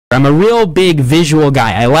I'm a real big visual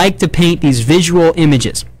guy. I like to paint these visual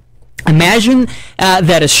images. Imagine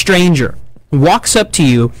that a stranger walks up to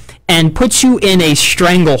you and puts you in a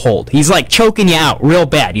stranglehold. He's like choking you out real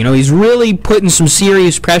bad. You know, he's really putting some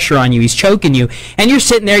serious pressure on you. He's choking you, and you're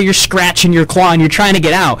sitting there, you're scratching your claw, and you're trying to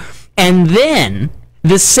get out. And then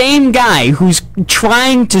the same guy who's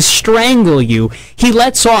trying to strangle you, he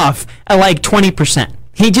lets off at like 20%.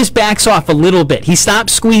 He just backs off a little bit. He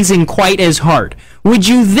stops squeezing quite as hard. Would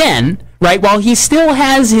you then, right, while he still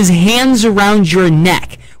has his hands around your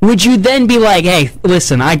neck, would you then be like, hey,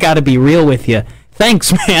 listen, I got to be real with you.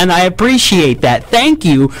 Thanks, man. I appreciate that. Thank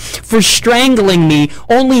you for strangling me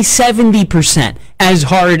only 70% as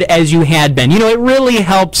hard as you had been. You know, it really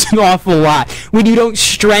helps an awful lot when you don't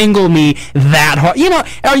strangle me that hard. You know,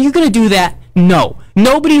 are you going to do that? No.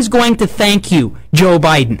 Nobody's going to thank you, Joe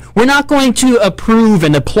Biden. We're not going to approve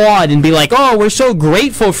and applaud and be like, oh, we're so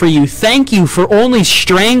grateful for you. Thank you for only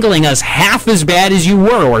strangling us half as bad as you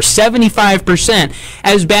were, or 75%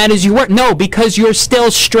 as bad as you were. No, because you're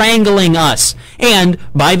still strangling us. And,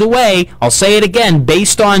 by the way, I'll say it again,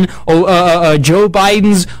 based on Joe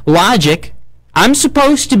Biden's logic, I'm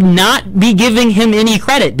supposed to not be giving him any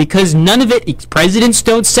credit because none of it, presidents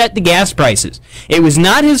don't set the gas prices. It was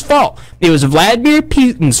not his fault. It was Vladimir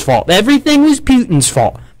Putin's fault. Everything was Putin's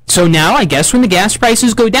fault. So now I guess when the gas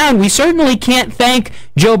prices go down, we certainly can't thank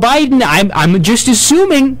Joe Biden. I'm just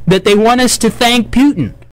assuming that they want us to thank Putin.